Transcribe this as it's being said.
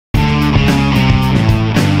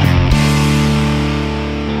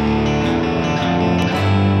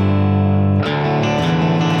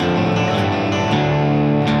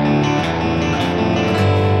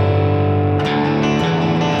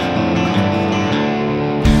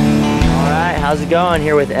how's it going?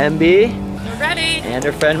 Here with MB. We're ready. And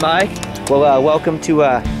her friend Mike. Well, welcome to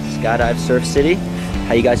Skydive Surfcity.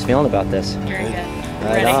 How you guys feeling about this? Very good.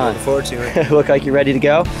 Right ready. on. Looking forward to it. Look like you're ready to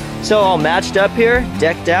go. So all matched up here,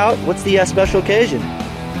 decked out. What's the special occasion?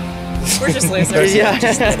 We're just losers. Yeah,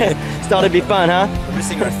 just thought it'd be fun, huh? We're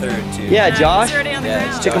missing our third too. Yeah, Josh. He's already on the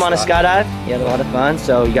ground. Took him on a skydive. He had a lot of fun.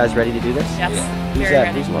 So you guys ready to do this? Yes. Who's Very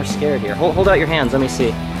ready. Who's more scared here? Hold out your hands. Let me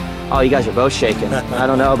see. Oh, you guys are both shaking. I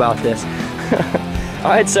don't know about this. All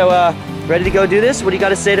right, so ready to go do this? What do you got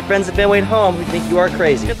to say to friends and family at home who think you are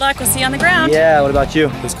crazy? Good luck. We'll see you on the ground. Yeah. What about you?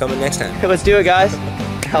 Who's coming next time? Let's do it, guys.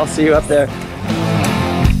 I'll see you up there.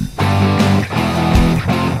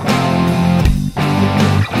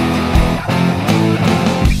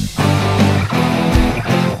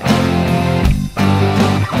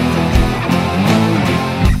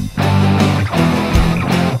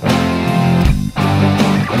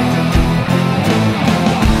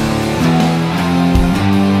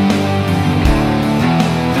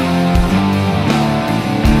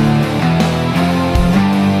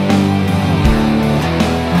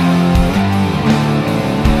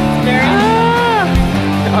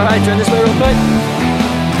 Alright, turn this way real quick.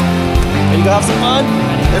 Ready to go have some fun?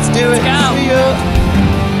 Let's do it. Let's go. See ya.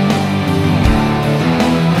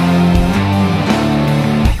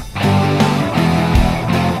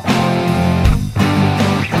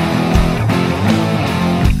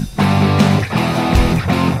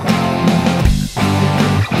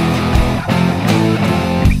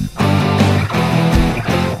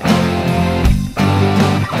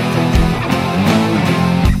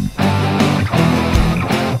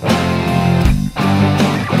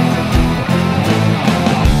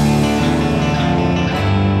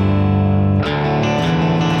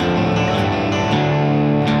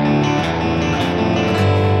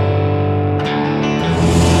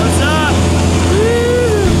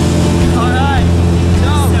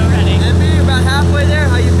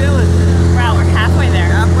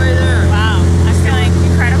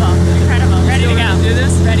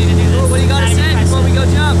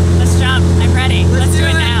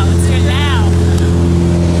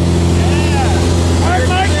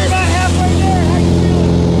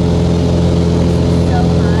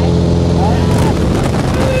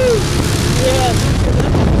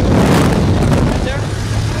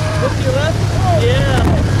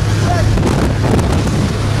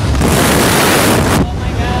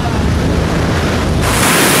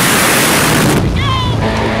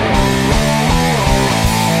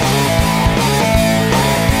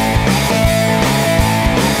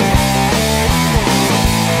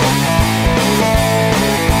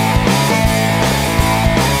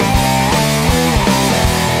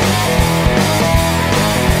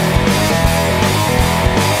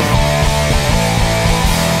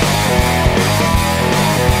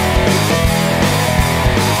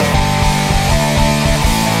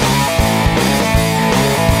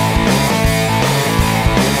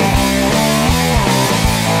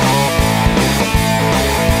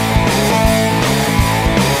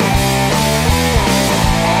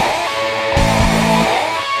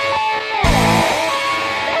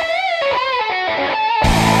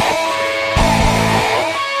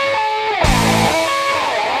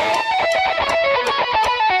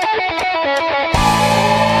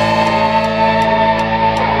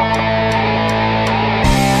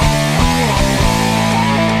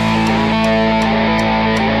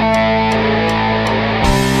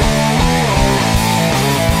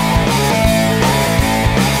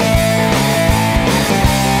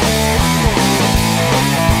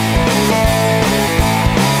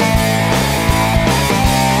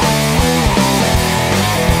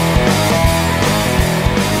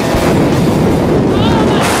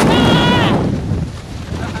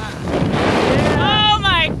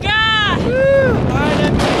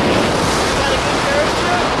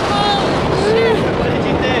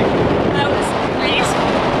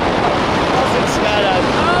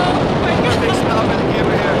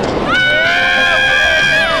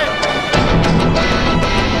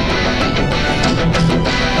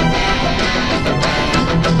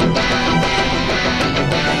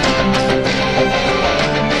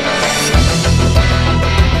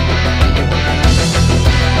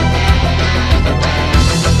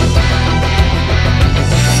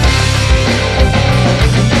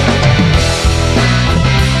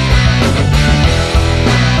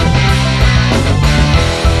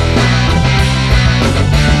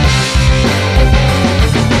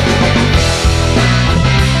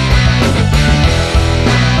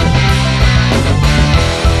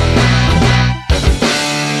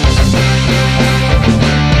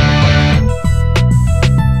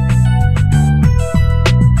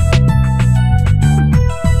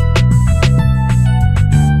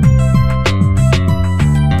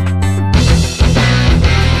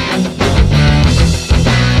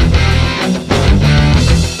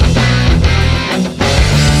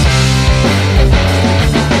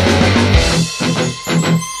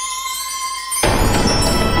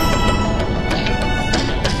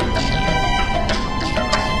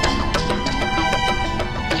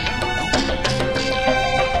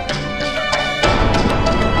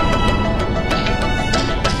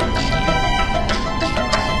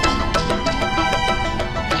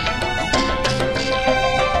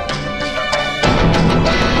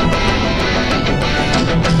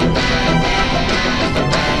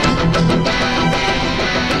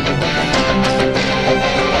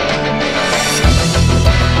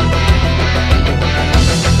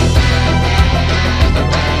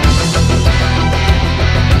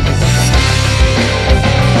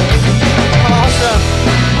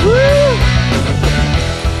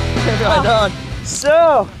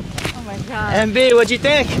 So, Oh my god. MB, what'd you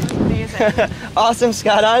think? Amazing. Awesome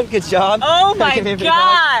skydive, good job. Oh my Give me a big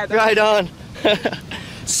god. hug. Right on.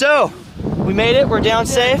 So, we made it, we're down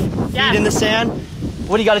safe, Yeah. feet in the sand.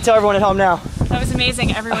 What do you got to tell everyone at home now? That was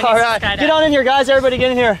amazing. Everyone All needs right, to skydive. get on in here, guys. Everybody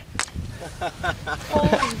get in here.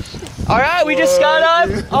 All right, we just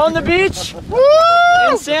skydived on the beach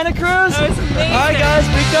in Santa Cruz. That was amazing. All right, guys,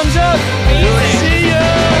 big thumbs up. Amazing.